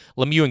Rooney,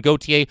 Lemieux, and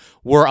Gauthier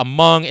were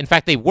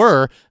they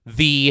were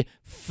the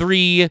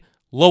 3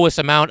 lowest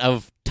amount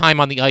of time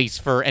on the ice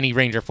for any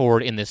Ranger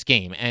forward in this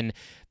game. And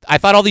I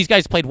thought all these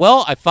guys played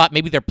well. I thought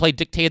maybe their play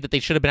dictated that they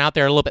should have been out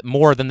there a little bit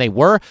more than they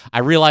were. I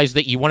realized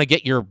that you want to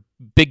get your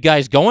big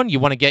guys going. You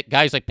want to get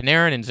guys like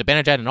Panarin and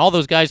Zibanejad and all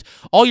those guys,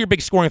 all your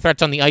big scoring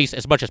threats on the ice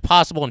as much as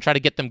possible, and try to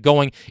get them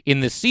going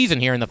in this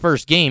season here in the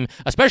first game,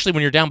 especially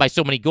when you're down by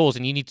so many goals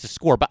and you need to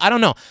score. But I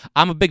don't know.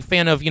 I'm a big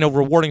fan of,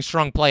 rewarding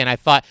strong play, and I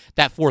thought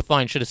that fourth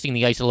line should have seen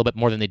the ice a little bit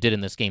more than they did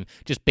in this game,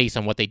 just based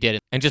on what they did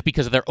and just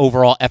because of their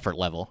overall effort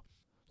level.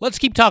 Let's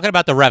keep talking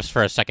about the refs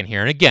for a second here.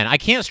 And again, I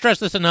can't stress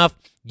this enough.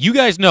 You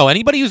guys know,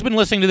 anybody who's been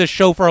listening to this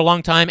show for a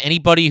long time,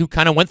 anybody who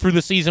kind of went through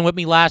the season with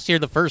me last year,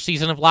 the first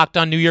season of Locked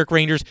On New York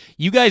Rangers,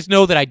 you guys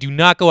know that I do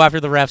not go after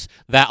the refs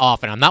that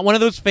often. I'm not one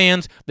of those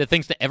fans that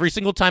thinks that every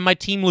single time my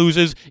team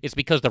loses, it's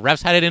because the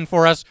refs had it in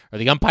for us, or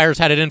the umpires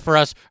had it in for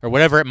us, or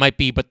whatever it might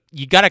be. But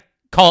you got to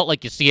call it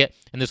like you see it,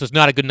 and this was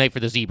not a good night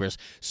for the Zebras.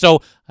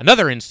 So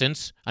another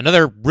instance,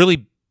 another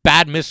really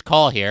bad missed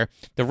call here.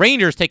 The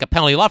Rangers take a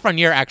penalty.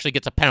 Lafreniere actually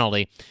gets a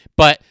penalty,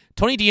 but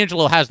Tony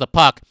DeAngelo has the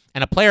puck,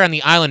 and a player on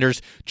the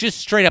Islanders just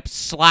straight up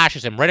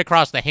slashes him right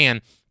across the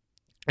hand,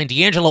 and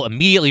DeAngelo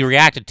immediately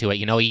reacted to it.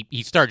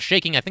 He started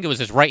shaking. I think it was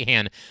his right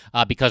hand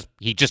because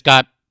he just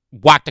got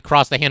whacked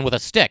across the hand with a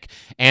stick,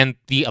 and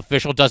the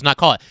official does not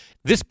call it.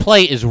 This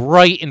play is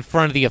right in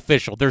front of the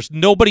official. There's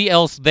nobody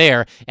else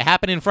there. It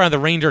happened in front of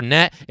the Ranger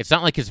net. It's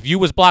not like his view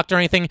was blocked or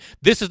anything.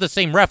 This is the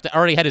same ref that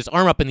already had his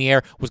arm up in the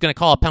air, was going to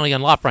call a penalty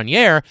on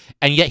Lafreniere,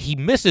 and yet he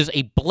misses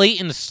a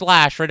blatant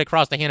slash right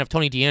across the hand of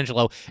Tony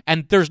DeAngelo,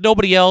 and there's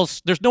nobody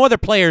else. There's no other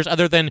players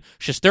other than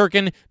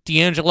Shesterkin,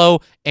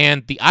 DeAngelo,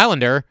 and the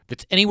Islander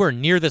that's anywhere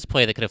near this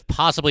play that could have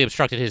possibly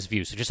obstructed his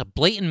view. So just a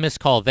blatant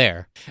miscall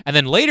there. And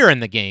then later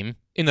in the game,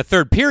 in the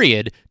third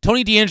period,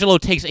 Tony DeAngelo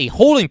takes a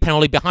holding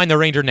penalty behind the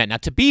Ranger net. Now,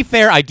 to be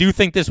fair, I do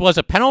think this was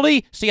a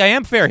penalty. See, I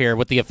am fair here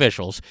with the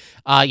officials.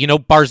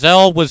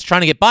 Barzal was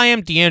trying to get by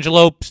him.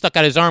 DeAngelo stuck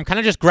out his arm, kind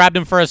of just grabbed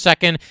him for a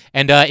second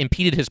and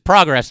impeded his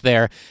progress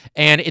there.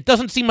 And it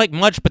doesn't seem like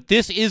much, but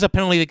this is a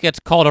penalty that gets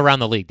called around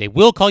the league. They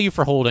will call you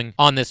for holding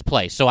on this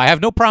play. So I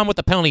have no problem with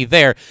the penalty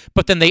there.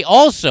 But then they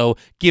also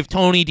give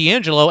Tony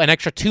DeAngelo an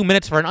extra 2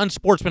 minutes for an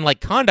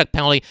unsportsmanlike conduct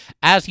penalty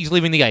as he's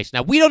leaving the ice.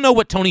 Now, we don't know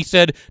what Tony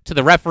said to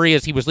the referee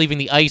as he was leaving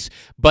the ice,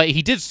 but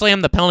he did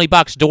slam the penalty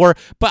box door.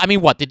 But I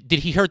mean, what? Did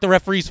he hurt the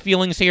referee's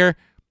feelings here?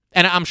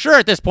 And I'm sure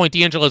at this point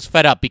DeAngelo's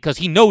fed up because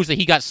he knows that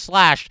he got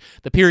slashed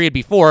the period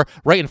before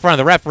right in front of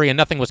the referee and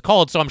nothing was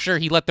called, so I'm sure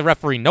he let the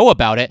referee know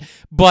about it.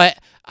 But,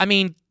 I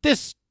mean,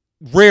 this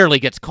rarely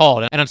gets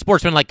called an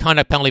unsportsmanlike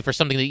conduct penalty for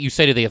something that you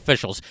say to the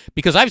officials,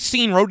 because I've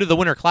seen Road to the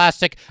Winter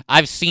Classic.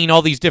 I've seen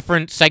all these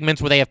different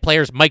segments where they have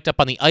players mic'd up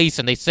on the ice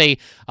and they say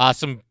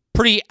some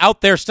pretty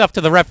out there stuff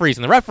to the referees,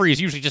 and the referees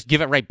usually just give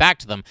it right back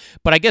to them.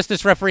 But I guess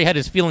this referee had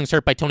his feelings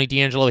hurt by Tony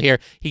DeAngelo here.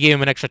 He gave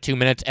him an extra 2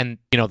 minutes, and,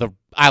 the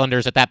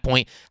Islanders at that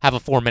point have a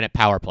 4-minute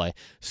power play.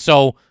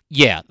 So,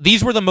 yeah,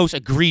 these were the most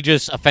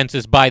egregious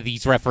offenses by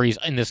these referees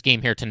in this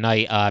game here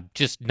tonight.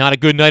 Just not a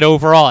good night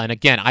overall. And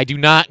again, I do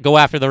not go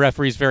after the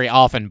referees very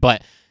often,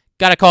 but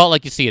gotta call it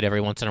like you see it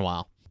every once in a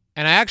while.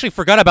 And I actually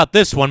forgot about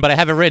this one, but I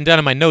have it written down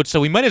in my notes, so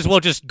we might as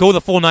well just go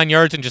the full 9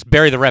 yards and just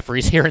bury the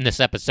referees here in this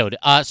episode.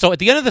 So at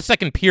the end of the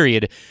second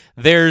period,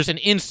 there's an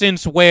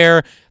instance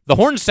where the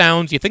horn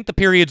sounds, you think the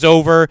period's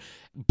over,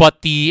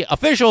 but the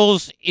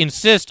officials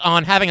insist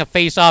on having a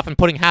face-off and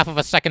putting half of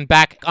a second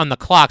back on the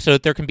clock so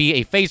that there can be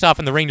a face-off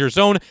in the Rangers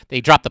zone.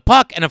 They drop the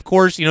puck, and of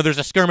course, there's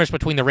a skirmish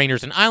between the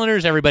Rangers and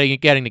Islanders, everybody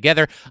getting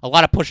together, a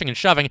lot of pushing and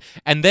shoving,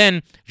 and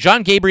then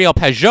Jean-Gabriel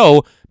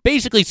Pageau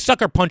basically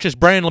sucker punches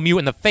Brendan Lemieux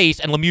in the face,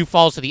 and Lemieux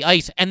falls to the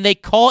ice, and they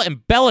call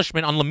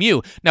embellishment on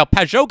Lemieux. Now,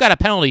 Pageau got a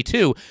penalty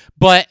too,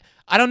 but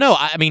I don't know.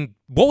 I mean,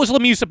 what was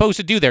Lemieux supposed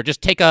to do there?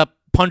 Just take a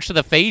punch to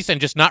the face and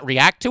just not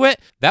react to it?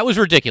 That was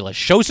ridiculous.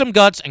 Show some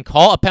guts and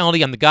call a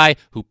penalty on the guy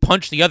who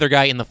punched the other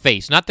guy in the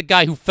face, not the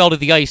guy who fell to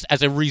the ice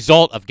as a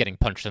result of getting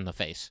punched in the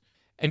face.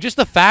 And just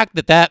the fact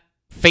that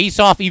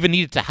face-off even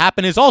needed to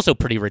happen is also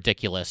pretty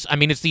ridiculous. I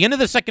mean, it's the end of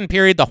the second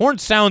period, the horn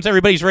sounds,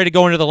 everybody's ready to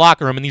go into the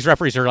locker room, and these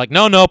referees are like,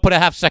 no, put a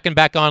half second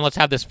back on, let's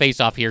have this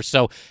face-off here.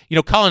 So,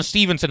 Colin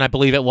Stevenson, I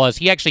believe it was,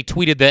 he actually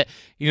tweeted that,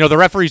 the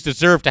referees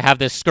deserve to have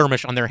this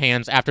skirmish on their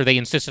hands after they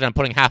insisted on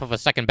putting half of a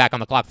second back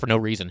on the clock for no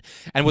reason.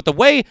 And with the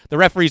way the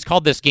referees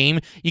called this game,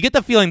 you get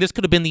the feeling this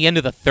could have been the end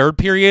of the third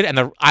period, and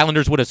the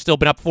Islanders would have still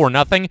been up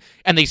 4-0,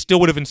 and they still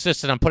would have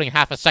insisted on putting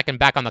half a second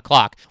back on the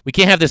clock. We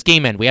can't have this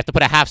game end. We have to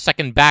put a half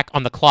second back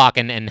on the clock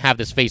and have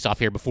this face-off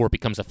here before it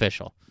becomes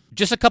official.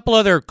 Just a couple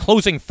other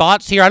closing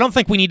thoughts here. I don't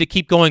think we need to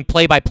keep going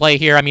play-by-play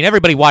here. I mean,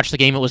 everybody watched the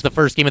game. It was the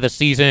first game of the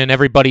season.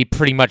 Everybody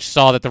pretty much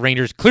saw that the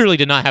Rangers clearly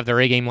did not have their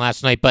A-game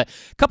last night. But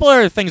a couple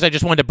other things I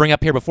just wanted to bring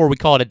up here before we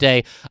call it a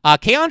day.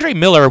 K'Andre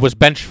Miller was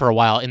benched for a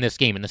while in this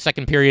game, in the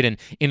second period and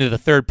into the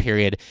third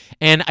period.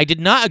 And I did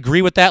not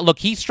agree with that. Look,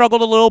 he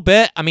struggled a little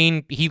bit. I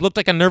mean, he looked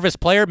like a nervous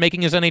player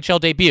making his NHL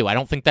debut. I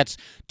don't think that's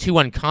too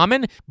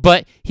uncommon.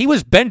 But he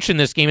was benched in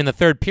this game in the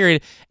third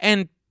period.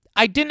 And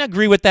I didn't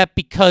agree with that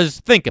because,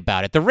 think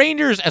about it, the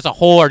Rangers as a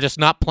whole are just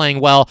not playing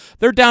well.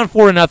 They're down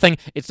 4-0.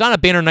 It's not a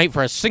banner night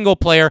for a single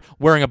player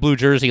wearing a blue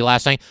jersey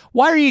last night.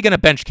 Why are you going to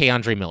bench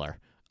K'Andre Miller?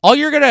 All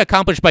you're going to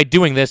accomplish by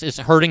doing this is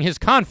hurting his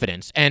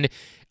confidence. And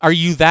are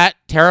you that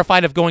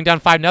terrified of going down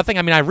 5-0?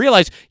 I mean, I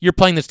realize you're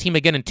playing this team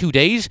again in 2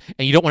 days,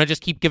 and you don't want to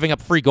just keep giving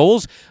up free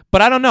goals,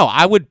 but I don't know.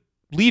 I would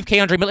leave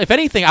K'Andre Miller. If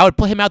anything, I would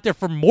put him out there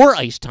for more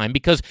ice time,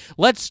 because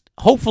let's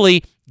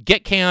hopefully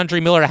get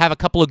K'Andre Miller to have a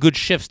couple of good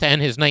shifts to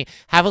end his night,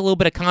 have a little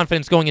bit of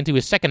confidence going into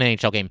his second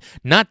NHL game,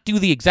 not do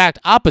the exact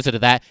opposite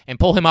of that and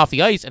pull him off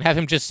the ice and have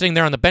him just sitting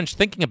there on the bench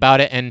thinking about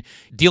it and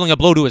dealing a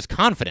blow to his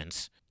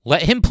confidence.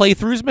 Let him play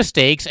through his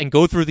mistakes and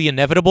go through the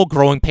inevitable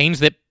growing pains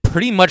that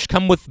pretty much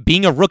come with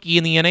being a rookie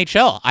in the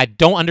NHL. I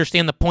don't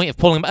understand the point of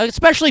pulling him,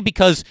 especially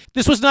because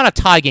this was not a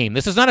tie game.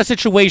 This is not a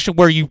situation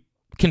where you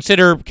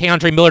consider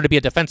K'Andre Miller to be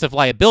a defensive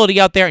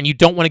liability out there and you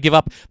don't want to give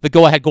up the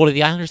go-ahead goal to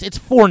the Islanders. It's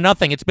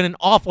 4-0. It's been an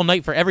awful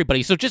night for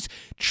everybody. So just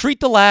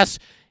treat the last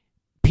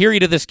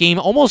period of this game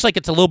almost like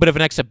it's a little bit of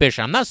an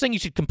exhibition. I'm not saying you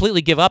should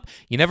completely give up.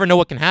 You never know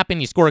what can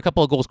happen. You score a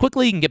couple of goals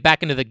quickly, you can get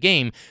back into the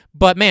game.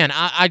 But man,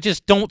 I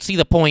just don't see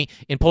the point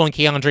in pulling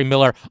K'Andre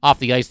Miller off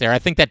the ice there. I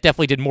think that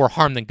definitely did more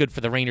harm than good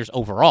for the Rangers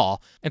overall.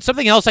 And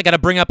something else I got to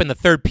bring up in the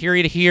third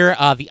period here,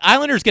 the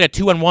Islanders get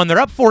a 2-1. They're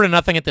up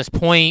 4-0 at this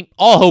point.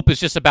 All hope is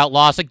just about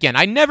loss. Again,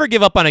 I never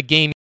give up on a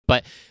game,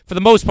 But for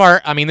the most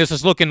part, I mean, this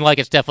is looking like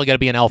it's definitely going to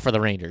be an L for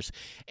the Rangers.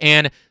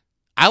 And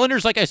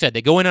Islanders, like I said,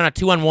 they go in on a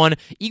 2-on-1.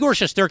 Igor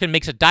Shesterkin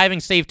makes a diving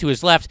save to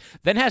his left,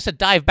 then has to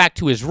dive back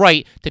to his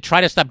right to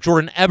try to stop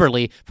Jordan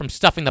Eberle from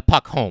stuffing the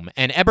puck home.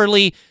 And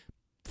Eberle,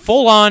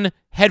 full-on,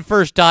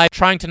 head-first dive,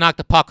 trying to knock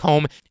the puck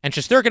home, and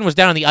Shesterkin was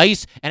down on the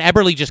ice, and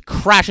Eberle just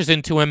crashes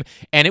into him,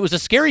 and it was a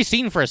scary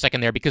scene for a second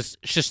there, because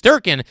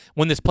Shesterkin,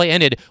 when this play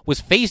ended, was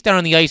face down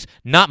on the ice,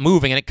 not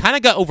moving, and it kind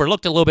of got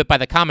overlooked a little bit by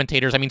the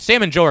commentators. I mean,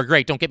 Sam and Joe are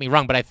great, don't get me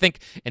wrong, but I think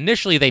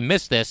initially they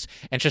missed this,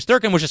 and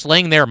Shesterkin was just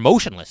laying there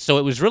motionless, so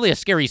it was really a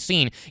scary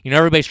scene. You know,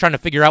 everybody's trying to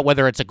figure out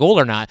whether it's a goal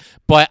or not,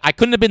 but I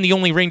couldn't have been the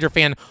only Ranger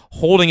fan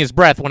holding his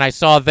breath when I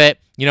saw that,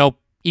 you know,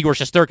 Igor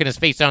Shesterkin is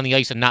face down on the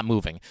ice and not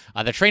moving.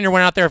 The trainer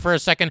went out there for a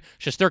second.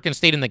 Shesterkin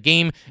stayed in the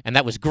game, and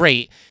that was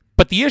great.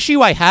 But the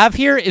issue I have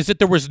here is that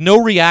there was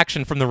no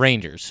reaction from the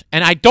Rangers.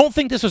 And I don't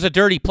think this was a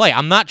dirty play.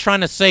 I'm not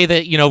trying to say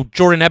that, you know,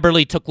 Jordan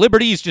Eberle took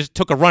liberties, just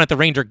took a run at the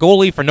Ranger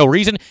goalie for no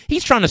reason.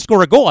 He's trying to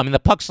score a goal. I mean, the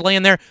puck's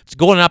laying there. It's a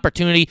goal and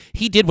opportunity.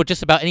 He did what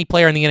just about any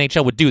player in the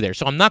NHL would do there.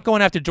 So I'm not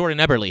going after Jordan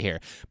Eberle here.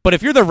 But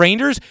if you're the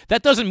Rangers,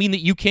 that doesn't mean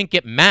that you can't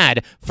get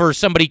mad for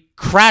somebody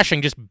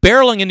crashing, just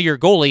barreling into your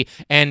goalie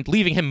and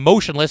leaving him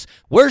motionless.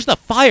 Where's the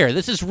fire?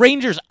 This is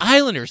Rangers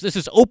Islanders. This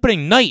is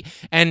opening night.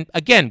 And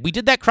again, we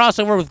did that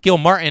crossover with Gil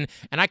Martin,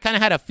 and I kind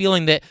of had a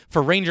feeling that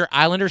for Ranger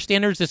Islander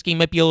standards, this game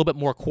might be a little bit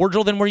more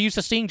cordial than we're used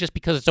to seeing just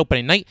because it's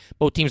opening night.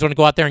 Both teams want to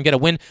go out there and get a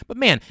win. But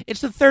man, it's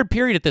the third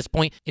period at this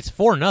point. It's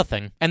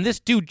 4-0. And this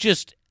dude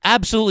just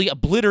absolutely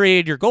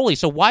obliterated your goalie.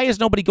 So why is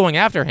nobody going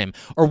after him?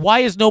 Or why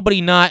is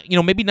nobody not, you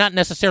know, maybe not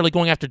necessarily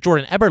going after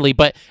Jordan Eberle,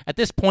 but at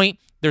this point,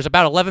 there's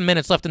about 11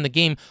 minutes left in the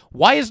game.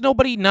 Why is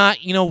nobody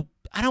not, you know,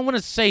 I don't want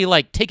to say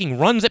like taking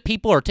runs at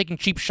people or taking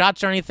cheap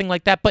shots or anything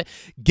like that, but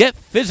get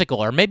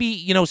physical. Or maybe,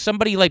 you know,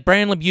 somebody like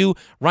Brandon Lemieux,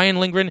 Ryan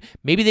Lindgren,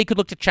 maybe they could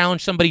look to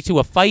challenge somebody to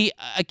a fight.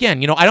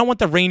 Again, you know, I don't want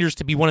the Rangers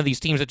to be one of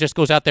these teams that just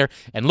goes out there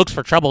and looks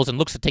for troubles and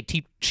looks to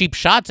take cheap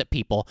shots at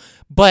people.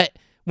 But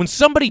when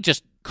somebody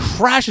just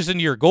crashes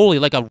into your goalie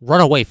like a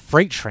runaway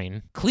freight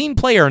train, clean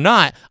play or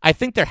not, I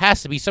think there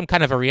has to be some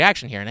kind of a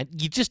reaction here. And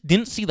you just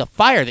didn't see the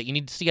fire that you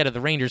need to see out of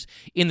the Rangers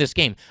in this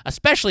game,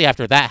 especially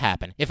after that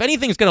happened. If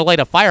anything's going to light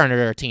a fire under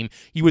their team,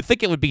 you would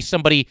think it would be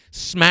somebody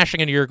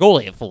smashing into your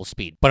goalie at full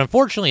speed. But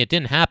unfortunately, it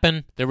didn't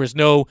happen. There was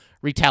no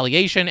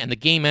retaliation, and the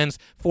game ends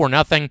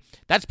 4-0.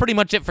 That's pretty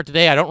much it for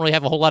today. I don't really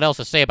have a whole lot else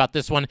to say about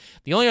this one.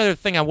 The only other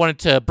thing I wanted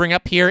to bring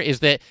up here is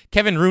that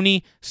Kevin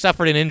Rooney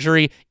suffered an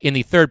injury in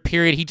the third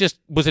period. He just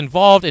was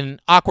involved in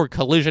an awkward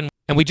collision.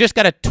 And we just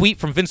got a tweet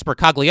from Vince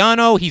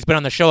Bercogliano. He's been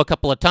on the show a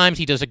couple of times.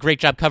 He does a great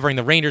job covering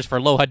the Rangers for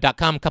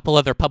LowHUD.com, a couple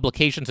other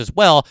publications as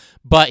well.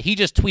 But he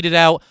just tweeted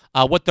out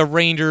what the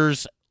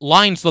Rangers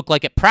lines look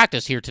like at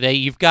practice here today.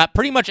 You've got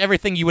pretty much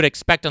everything you would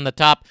expect on the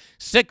top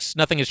six.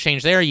 Nothing has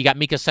changed there. You got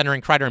Mika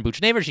centering Kreider and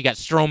Buchnevich. You got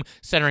Strome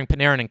centering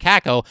Panarin and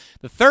Kakko.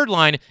 The third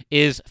line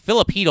is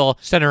Philip Hedl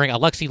centering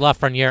Alexis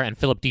Lafreniere and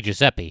Philip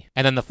DiGiuseppe.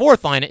 And then the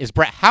fourth line is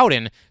Brett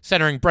Howden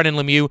centering Brendan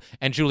Lemieux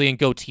and Julien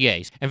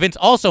Gauthier. And Vince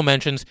also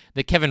mentions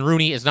that Kevin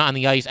Rooney is not on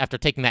the ice after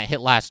taking that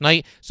hit last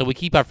night, so we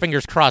keep our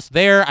fingers crossed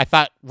there. I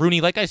thought Rooney,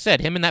 like I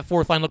said, him and that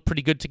fourth line looked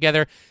pretty good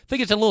together. I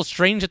think it's a little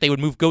strange that they would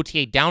move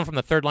Gauthier down from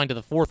the third line to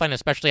the fourth line,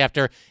 especially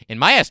after, in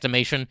my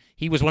estimation,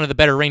 he was one of the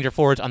better Ranger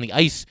forwards on the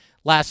ice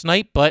last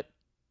night, but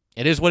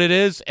it is what it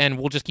is, and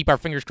we'll just keep our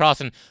fingers crossed,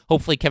 and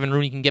hopefully Kevin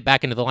Rooney can get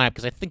back into the lineup,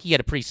 because I think he had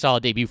a pretty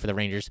solid debut for the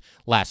Rangers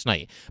last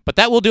night. But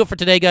that will do it for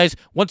today, guys.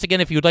 Once again,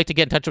 if you would like to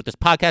get in touch with this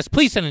podcast,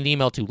 please send an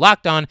email to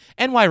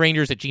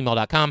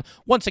LockedOnNYRangers@gmail.com.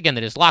 Once again,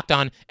 that is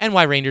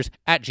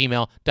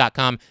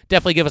LockedOnNYRangers@gmail.com.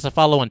 Definitely give us a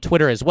follow on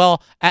Twitter as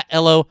well,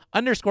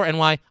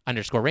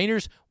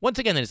 @LO_NY_Rangers. Once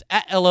again, that is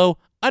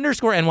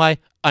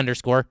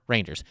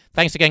 @LO_NY_Rangers.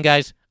 Thanks again,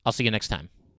 guys. I'll see you next time.